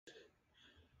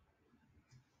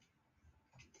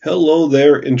Hello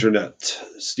there, Internet.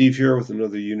 Steve here with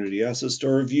another Unity Asset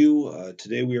Store review.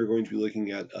 Today we are going to be looking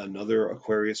at another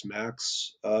Aquarius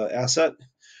Max asset.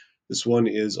 This one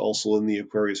is also in the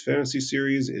Aquarius Fantasy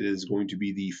series. It is going to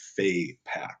be the FAE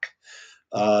pack.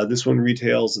 This one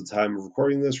retails at the time of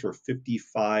recording this for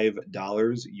 $55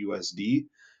 USD.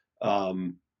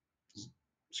 Um,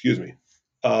 excuse me.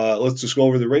 Let's just go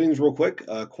over the ratings real quick.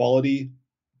 Quality,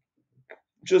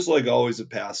 just like always, it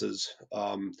passes.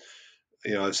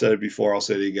 I've said it before, I'll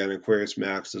say it again. Aquarius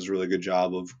Max does a really good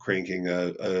job of cranking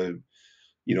a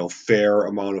fair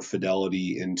amount of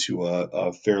fidelity into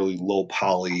a fairly low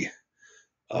poly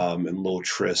and low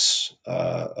tris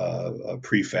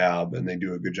prefab, and they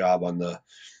do a good job on the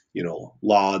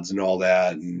LODs and all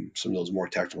that, and some of those more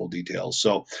technical details.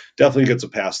 So definitely gets a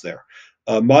pass there.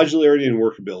 Modularity and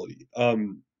workability.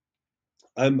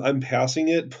 I'm passing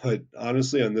it, but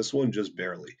honestly, on this one, just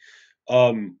barely.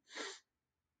 Um,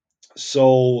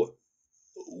 so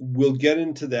we'll get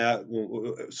into that.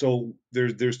 So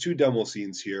there's two demo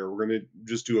scenes here. We're going to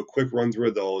just do a quick run through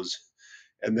of those,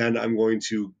 and then I'm going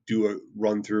to do a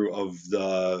run through of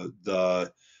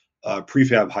the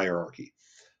prefab hierarchy.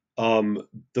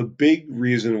 The big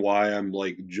reason why I'm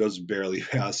like just barely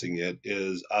passing it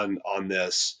is on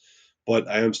this, but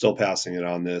I am still passing it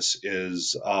on this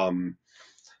is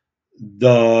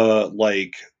the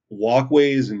like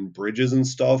walkways and bridges and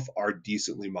stuff are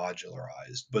decently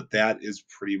modularized, but that is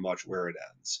pretty much where it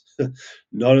ends.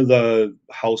 None of the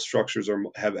house structures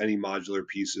have any modular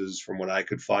pieces from what I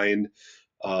could find.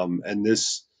 And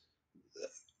this,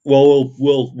 well,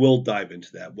 we'll dive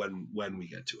into that when we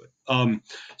get to it.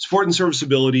 Support and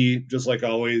serviceability, just like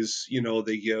always,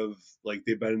 they give, like,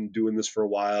 they've been doing this for a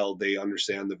while. They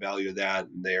understand the value of that,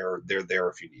 and they're there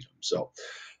if you need them. So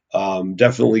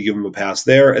definitely give them a pass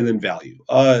there. And then value.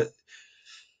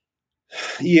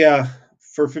 Yeah,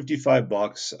 for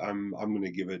 $55, I'm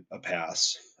gonna give it a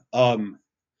pass. Um,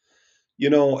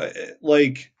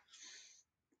 like,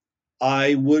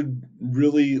 I would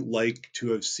really like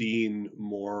to have seen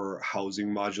more housing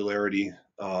modularity,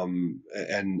 and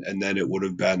then it would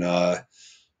have been an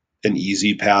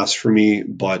easy pass for me.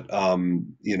 But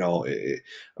I'm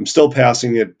still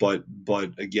passing it. But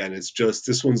again, it's just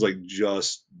this one's like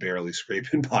just barely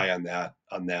scraping by on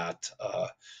that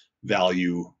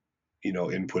value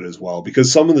input as well,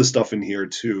 because some of the stuff in here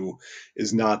too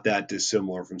is not that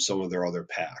dissimilar from some of their other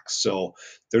packs. So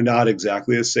they're not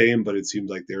exactly the same, but it seems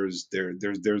like there's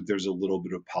a little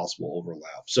bit of possible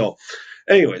overlap. So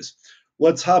anyways,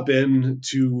 let's hop in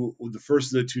to the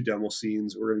first of the two demo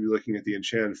scenes. We're going to be looking at the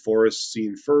Enchanted Forest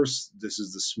scene first. This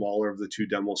is the smaller of the two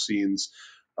demo scenes.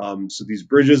 So these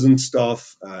bridges and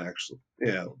stuff, actually,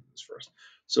 yeah, this first.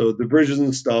 So the bridges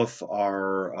and stuff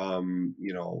are,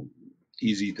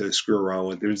 easy to screw around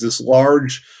with. There's this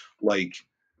large, like,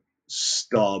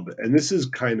 stub, and this is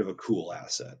kind of a cool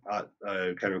asset,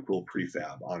 kind of a cool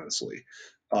prefab, honestly.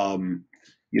 Um,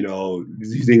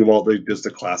 you think about just the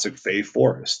classic Fey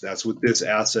forest. That's what this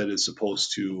asset is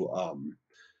supposed to,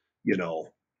 you know,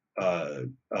 uh,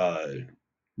 uh,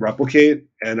 replicate,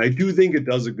 and I do think it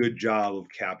does a good job of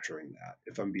capturing that.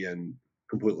 If I'm being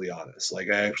completely honest,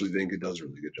 like I actually think it does a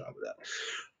really good job of that.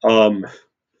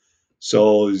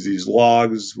 So there's these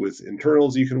logs with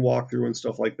internals you can walk through and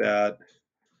stuff like that.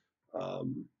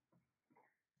 Um,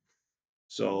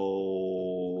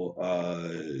 so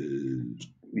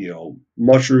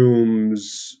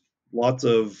mushrooms, lots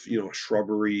of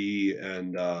shrubbery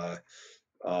and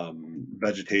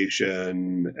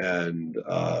vegetation and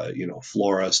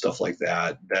flora, stuff like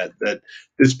that. That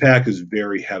this pack is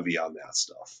very heavy on that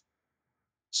stuff.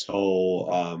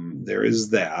 So there is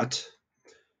that.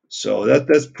 So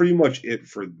that's pretty much it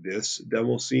for this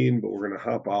demo scene. But we're gonna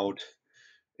hop out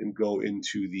and go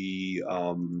into the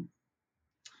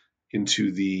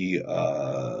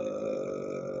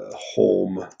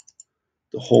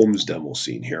homes demo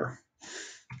scene here.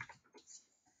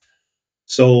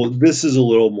 So this is a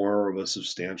little more of a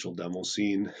substantial demo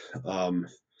scene. Um,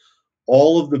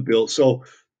 all of the build. So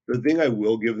the thing I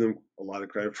will give them a lot of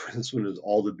credit for this one is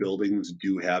all the buildings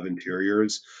do have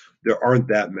interiors. There aren't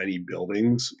that many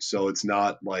buildings, so it's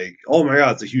not like, oh my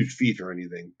god, it's a huge feat or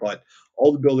anything. But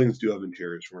all the buildings do have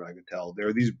interiors, from what I can tell. There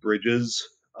are these bridges.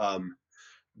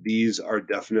 These are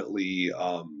definitely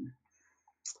um,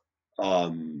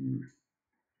 part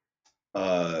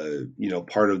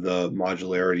of the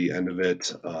modularity end of it.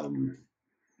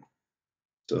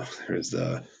 So there's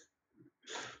the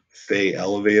Fey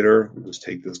elevator. We'll just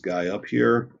take this guy up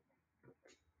here.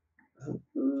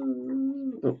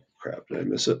 Oh crap! Did I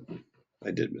miss it?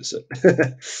 I did miss it.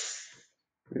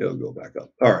 Maybe I'll go back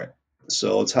up. All right.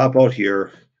 So let's hop out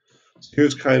here.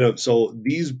 Here's kind of so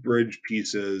these bridge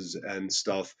pieces and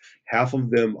stuff, half of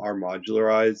them are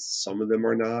modularized, some of them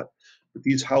are not. But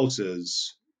these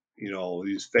houses,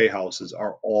 these FAE houses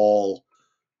are all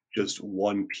just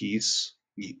one piece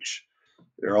each.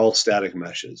 They're all static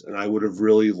meshes, and I would have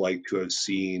really liked to have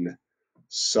seen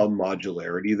some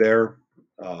modularity there.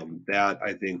 That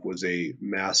I think was a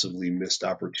massively missed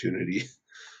opportunity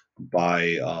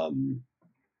by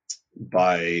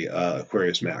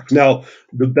Aquarius Max. Now,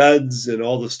 the beds and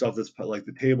all the stuff that's like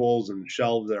the tables and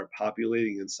shelves that are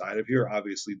populating inside of here,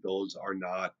 obviously those are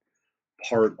not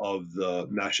part of the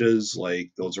meshes.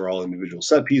 Like those are all individual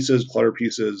set pieces, clutter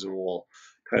pieces, and we'll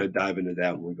kind of dive into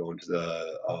that when we go into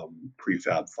the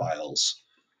prefab files.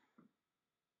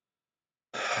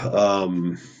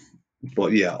 Um,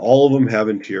 but yeah, all of them have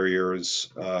interiors,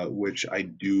 which I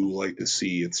do like to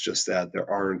see. It's just that there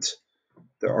aren't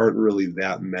really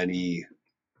that many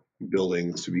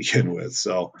buildings to begin with.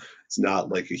 So it's not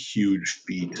like a huge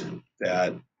feat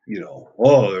that,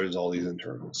 oh, there's all these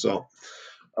internals. So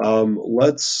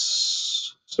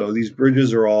so these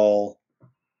bridges are all,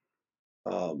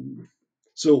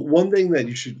 so one thing that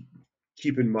you should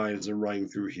keep in mind as I'm running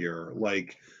through here,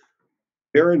 like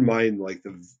bear in mind like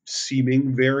the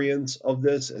seeming variance of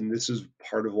this, and this is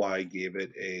part of why I gave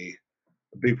it a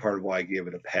big part of why I gave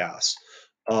it a pass.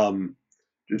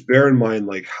 Just bear in mind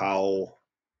like how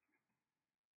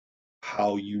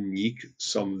unique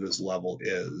some of this level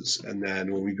is. And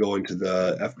then when we go into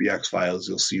the FBX files,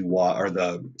 you'll see why, or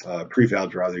the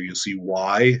prefabs rather, you'll see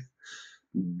why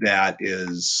that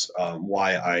is,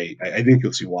 why I think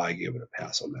you'll see why I gave it a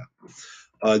pass on that.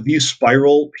 These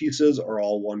spiral pieces are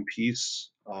all one piece.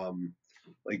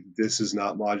 Like this is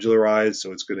not modularized,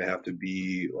 so it's going to have to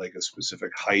be like a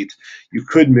specific height. You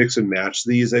could mix and match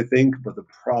these, I think, but the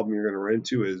problem you're going to run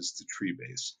into is the tree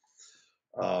base.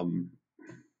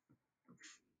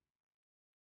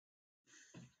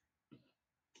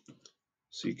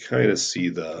 So you kind of see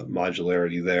the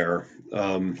modularity there.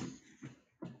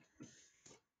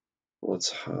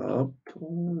 Let's hop.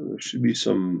 There should be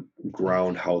some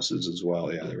ground houses as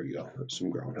well. Yeah, there we go. There's some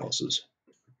ground houses.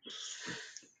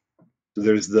 So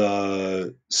there's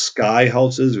the sky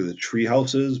houses or the tree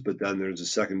houses, but then there's a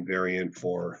second variant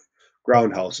for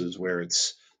ground houses where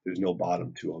there's no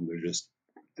bottom to them.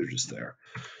 They're just there.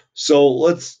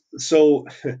 So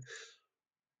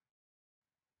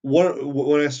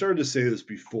when I started to say this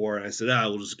before, and I said,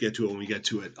 we'll just get to it when we get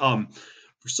to it.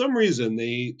 For some reason,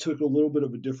 they took a little bit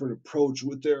of a different approach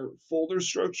with their folder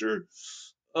structure.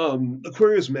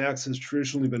 Aquarius Max has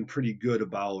traditionally been pretty good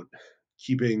about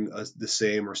keeping the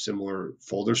same or similar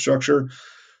folder structure.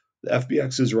 The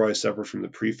FBXs are always separate from the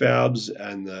prefabs,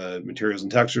 and the materials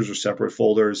and textures are separate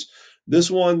folders.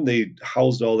 This one, they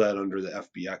housed all that under the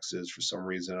FBXs for some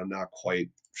reason. I'm not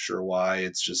quite sure why.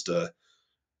 It's just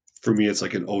for me, it's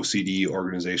like an OCD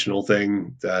organizational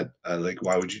thing that I like.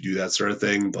 Why would you do that sort of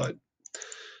thing? But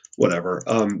whatever.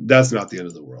 That's not the end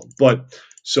of the world. But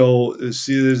so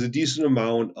see, there's a decent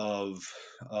amount of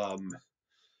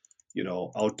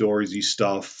outdoorsy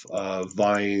stuff,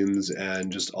 vines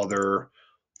and just other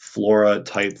flora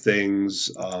type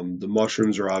things. The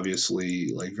mushrooms are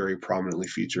obviously like very prominently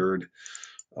featured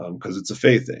because it's a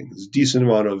FAE thing. There's a decent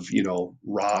amount of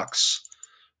rocks,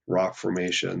 rock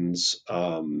formations.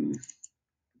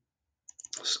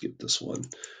 Skip this one.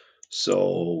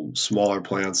 So smaller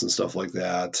plants and stuff like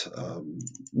that.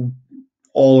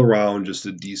 All around, just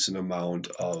a decent amount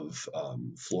of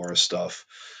flora stuff.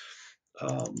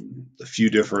 A few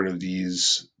different of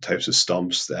these types of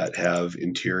stumps that have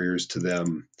interiors to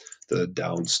them, the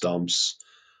down stumps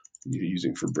you're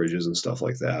using for bridges and stuff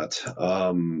like that.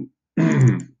 So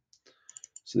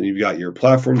then you've got your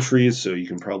platform trees, so you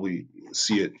can probably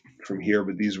see it from here,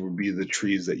 but these would be the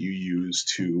trees that you use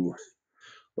to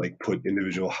like put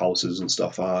individual houses and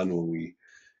stuff on when we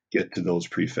get to those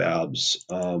prefabs.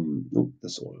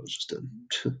 That's the one I was just in.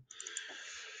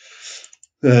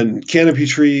 Then canopy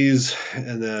trees,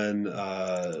 and then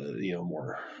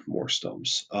more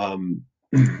stumps.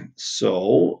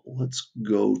 So let's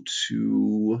go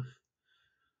to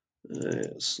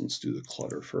let's do the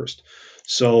clutter first.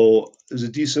 So there's a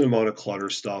decent amount of clutter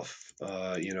stuff.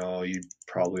 You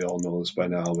probably all know this by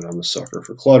now, but I'm a sucker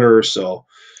for clutter. So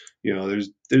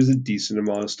there's a decent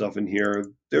amount of stuff in here.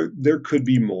 There could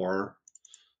be more,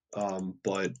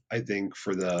 but I think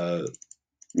for the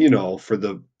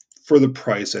for the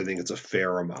price, I think it's a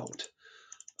fair amount.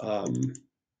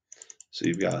 So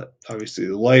you've got obviously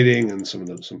the lighting and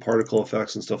some particle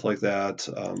effects and stuff like that,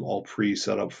 all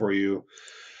pre-set up for you.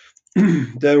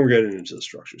 Then we're getting into the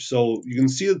structure. So you can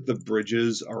see that the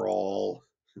bridges are all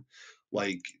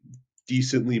like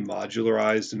decently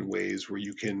modularized in ways where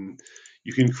you can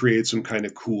create some kind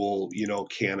of cool,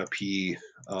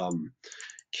 um,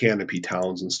 canopy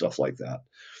towns and stuff like that.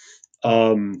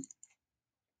 I'm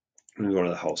gonna go to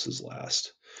the houses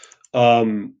last.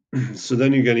 Um, so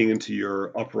then you're getting into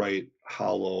your upright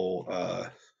hollow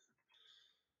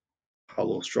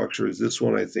structures. This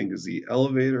one I think is the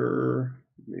elevator,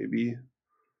 maybe,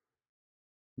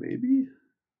 maybe.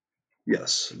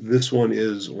 Yes, this one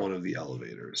is one of the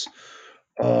elevators.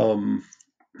 Um,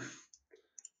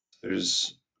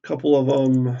 there's a couple of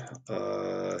them.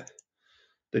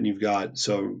 Then you've got,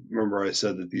 so remember I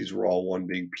said that these were all one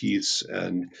big piece,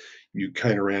 and you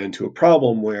kind of ran into a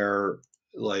problem where,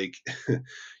 like,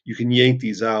 you can yank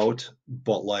these out,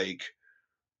 but like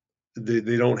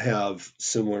they don't have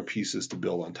similar pieces to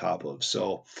build on top of.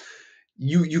 So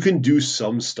you can do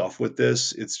some stuff with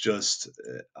this. It's just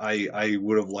I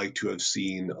would have liked to have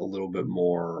seen a little bit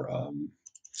more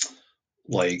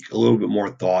like a little bit more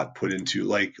thought put into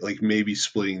like maybe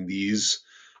splitting these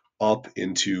up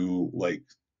into like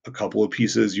a couple of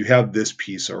pieces. You have this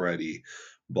piece already,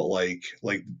 but like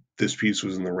this piece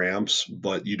was in the ramps,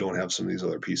 but you don't have some of these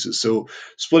other pieces. So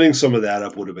splitting some of that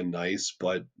up would have been nice,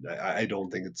 but I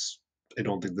don't think I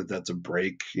don't think that that's a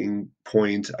breaking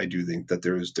point. I do think that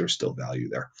there's still value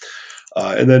there.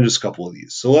 And then just a couple of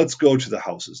these. So let's go to the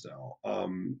houses now,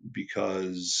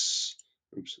 because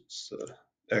oops,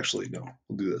 actually no,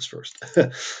 we'll do this first.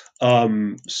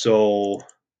 So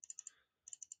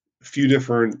a few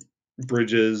different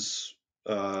bridges,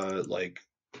 like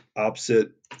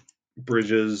opposite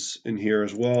bridges in here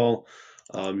as well.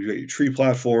 You've got your tree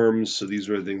platforms. So these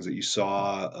are the things that you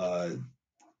saw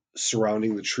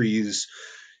surrounding the trees.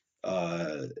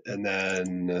 And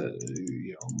then,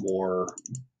 more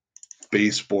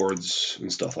baseboards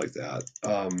and stuff like that.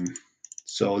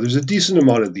 So there's a decent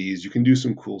amount of these. You can do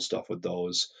some cool stuff with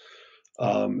those.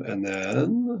 And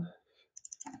then,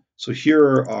 so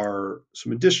here are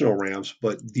some additional ramps,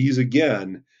 but these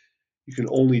again, you can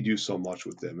only do so much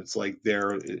with them. It's like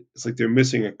they're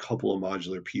missing a couple of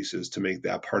modular pieces to make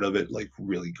that part of it like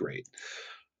really great.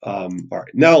 All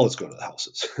right, now let's go to the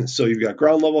houses. So you've got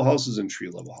ground level houses and tree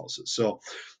level houses. So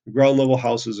the ground level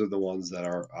houses are the ones that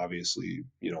are obviously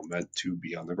meant to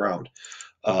be on the ground.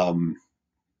 Um,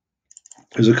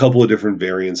 there's a couple of different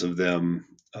variants of them,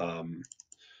 and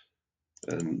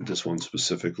this one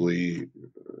specifically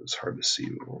is hard to see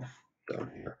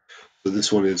down here. So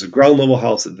this one is a ground level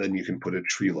house that then you can put a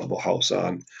tree level house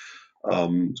on. A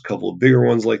couple of bigger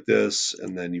ones like this,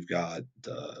 and then you've got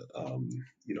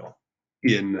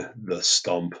in the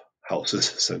stump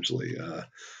houses essentially. See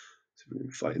if we can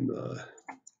find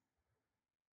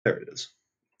there it is.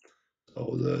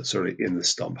 So the sort of in the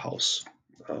stump house.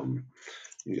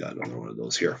 You got another one of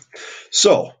those here.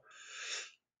 So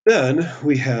then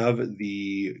we have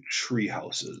the tree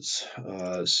houses.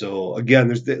 So again,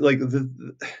 there's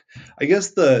I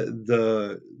guess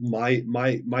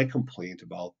my complaint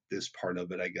about this part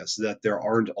of it, I guess, is that there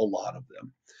aren't a lot of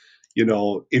them.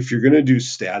 If you're gonna do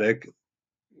static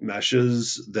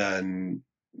meshes, then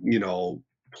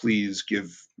please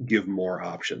give more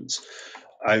options.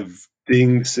 I've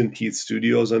dinged Synteeth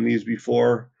Studios on these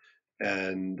before,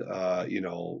 and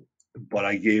but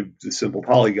I gave the Simple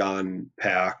Polygon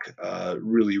pack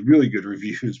really really good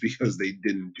reviews because they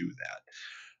didn't do that.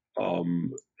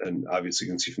 And obviously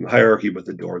you can see from the hierarchy, but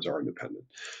the doors are independent,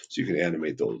 so you can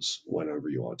animate those whenever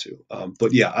you want to.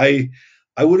 But yeah, I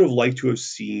would have liked to have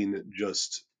seen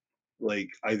just like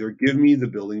either give me the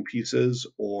building pieces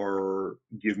or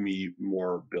give me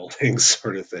more buildings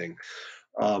sort of thing.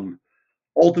 Um,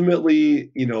 Ultimately,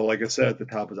 like I said at the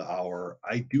top of the hour,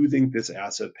 I do think this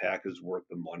asset pack is worth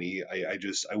the money. I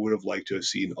would have liked to have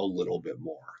seen a little bit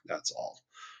more. That's all.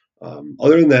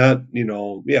 Other than that,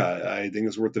 yeah, I think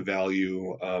it's worth the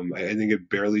value. I think it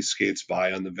barely skates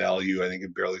by on the value. I think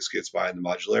it barely skates by on the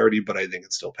modularity, but I think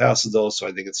it still passes those, so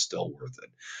I think it's still worth it.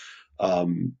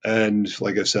 And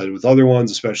like I said, with other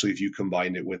ones, especially if you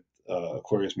combine it with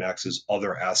Aquarius Max's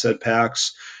other asset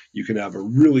packs, you can have a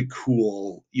really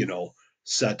cool,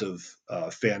 set of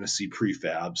fantasy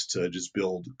prefabs to just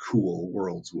build cool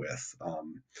worlds with.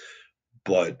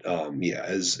 But yeah,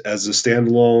 as a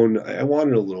standalone, I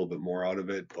wanted a little bit more out of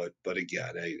it, but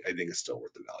again, I think it's still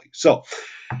worth the value. So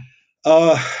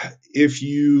uh, if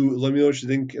you let me know what you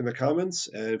think in the comments,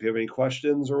 and if you have any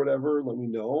questions or whatever, let me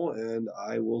know, and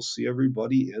I will see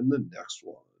everybody in the next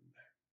one.